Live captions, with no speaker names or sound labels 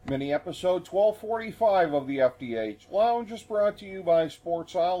Mini episode 1245 of the FDH Lounge is brought to you by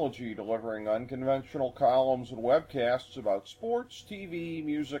Sportsology, delivering unconventional columns and webcasts about sports, TV,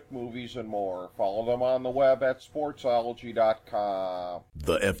 music, movies, and more. Follow them on the web at sportsology.com.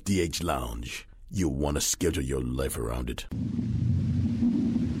 The FDH Lounge. You'll want to schedule your life around it.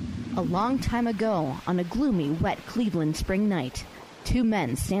 A long time ago, on a gloomy, wet Cleveland spring night, two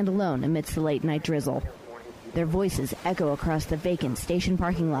men stand alone amidst the late-night drizzle. Their voices echo across the vacant station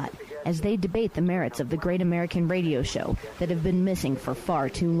parking lot as they debate the merits of the great American radio show that have been missing for far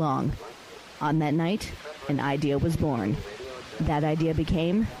too long. On that night, an idea was born. That idea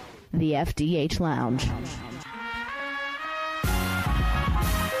became the FDH Lounge.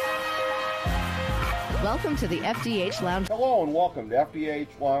 Welcome to the FDH Lounge. Hello and welcome to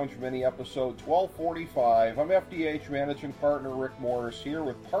FDH Lounge mini episode 1245. I'm FDH Managing Partner Rick Morris here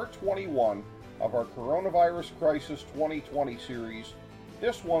with part 21 of our Coronavirus Crisis 2020 series.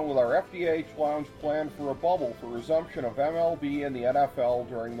 This one with our FDH Lounge plan for a bubble for resumption of MLB and the NFL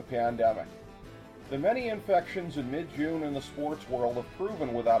during the pandemic. The many infections in mid-June in the sports world have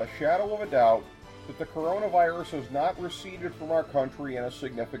proven without a shadow of a doubt that the coronavirus has not receded from our country in a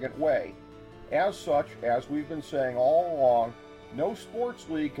significant way. As such, as we've been saying all along, no sports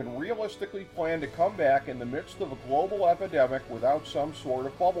league can realistically plan to come back in the midst of a global epidemic without some sort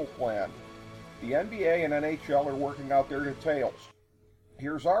of bubble plan. The NBA and NHL are working out their details.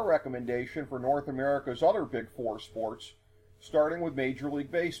 Here's our recommendation for North America's other Big Four sports, starting with Major League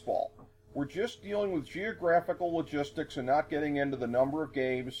Baseball. We're just dealing with geographical logistics and not getting into the number of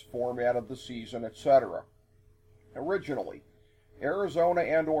games, format of the season, etc. Originally, Arizona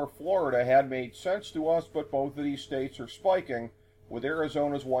and/or Florida had made sense to us, but both of these states are spiking, with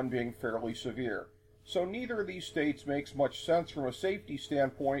Arizona's one being fairly severe. So neither of these states makes much sense from a safety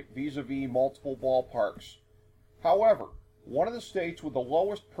standpoint vis-a-vis multiple ballparks. However, one of the states with the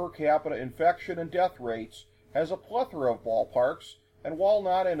lowest per capita infection and death rates has a plethora of ballparks, and while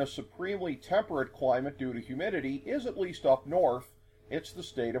not in a supremely temperate climate due to humidity, is at least up north. It's the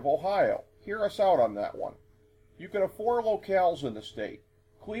state of Ohio. Hear us out on that one. You can have four locales in the state: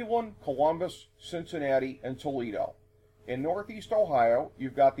 Cleveland, Columbus, Cincinnati, and Toledo. In Northeast Ohio,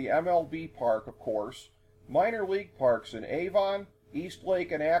 you've got the MLB Park, of course, minor league parks in Avon,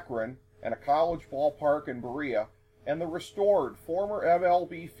 Eastlake, and Akron, and a college ballpark in Berea, and the restored former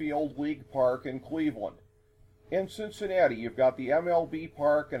MLB Field League Park in Cleveland. In Cincinnati, you've got the MLB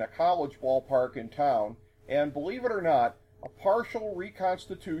Park and a college ballpark in town, and believe it or not, a partial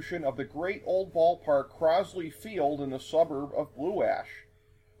reconstitution of the great old ballpark Crosley Field in the suburb of Blue Ash.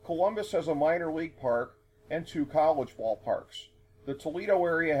 Columbus has a minor league park and two college ballparks. The Toledo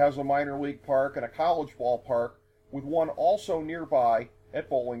area has a minor league park and a college ballpark, with one also nearby at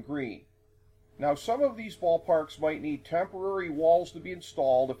Bowling Green. Now, some of these ballparks might need temporary walls to be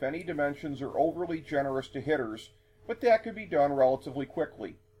installed if any dimensions are overly generous to hitters, but that could be done relatively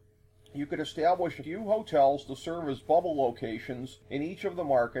quickly. You could establish a few hotels to serve as bubble locations in each of the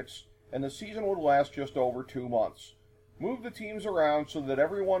markets, and the season would last just over 2 months. Move the teams around so that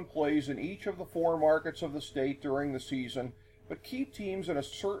everyone plays in each of the four markets of the state during the season, but keep teams in a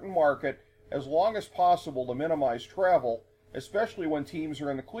certain market as long as possible to minimize travel, especially when teams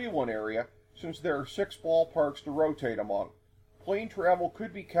are in the Cleveland area, since there are 6 ballparks to rotate among. Plane travel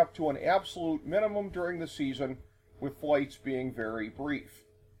could be kept to an absolute minimum during the season, with flights being very brief.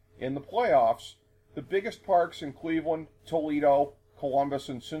 In the playoffs, the biggest parks in Cleveland, Toledo, Columbus,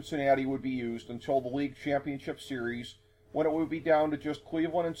 and Cincinnati would be used until the League Championship Series, when it would be down to just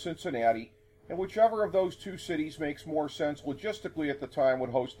Cleveland and Cincinnati, and whichever of those two cities makes more sense logistically at the time would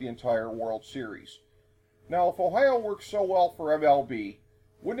host the entire World Series. Now, if Ohio works so well for MLB,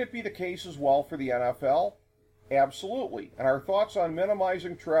 wouldn't it be the case as well for the NFL? Absolutely, and our thoughts on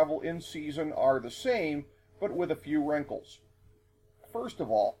minimizing travel in season are the same, but with a few wrinkles. First of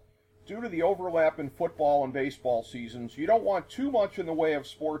all, due to the overlap in football and baseball seasons, you don't want too much in the way of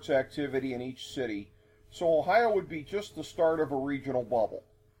sports activity in each city, so Ohio would be just the start of a regional bubble.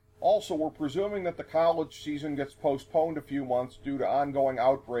 Also, we're presuming that the college season gets postponed a few months due to ongoing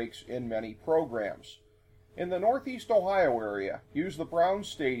outbreaks in many programs. In the Northeast Ohio area, use the Browns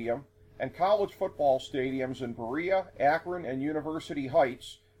Stadium and college football stadiums in Berea, Akron, and University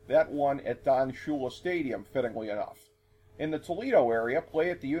Heights, that one at Don Shula Stadium, fittingly enough. In the Toledo area, play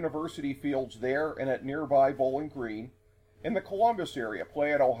at the University Fields there and at nearby Bowling Green. In the Columbus area,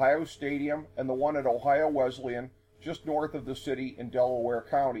 play at Ohio Stadium and the one at Ohio Wesleyan, just north of the city in Delaware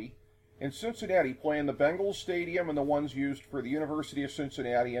County. In Cincinnati, play in the Bengals Stadium and the ones used for the University of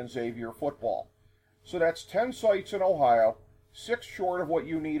Cincinnati and Xavier football. So that's 10 sites in Ohio, 6 short of what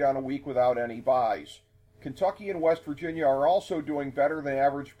you need on a week without any buys. Kentucky and West Virginia are also doing better than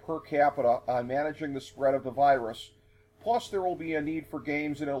average per capita on managing the spread of the virus. Plus, there will be a need for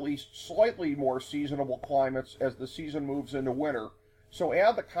games in at least slightly more seasonable climates as the season moves into winter. So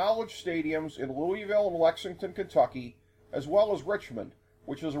add the college stadiums in Louisville and Lexington, Kentucky, as well as Richmond,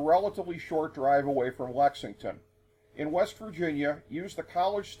 which is a relatively short drive away from Lexington. In West Virginia, use the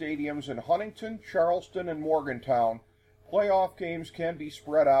college stadiums in Huntington, Charleston, and Morgantown. Playoff games can be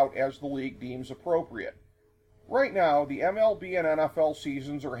spread out as the league deems appropriate. Right now, the MLB and NFL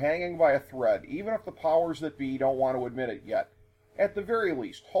seasons are hanging by a thread, even if the powers that be don't want to admit it yet. At the very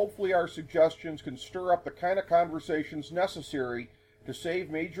least, hopefully our suggestions can stir up the kind of conversations necessary to save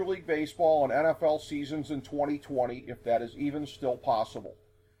Major League Baseball and NFL seasons in 2020, if that is even still possible.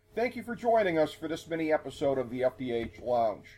 Thank you for joining us for this mini episode of the FDH Lounge.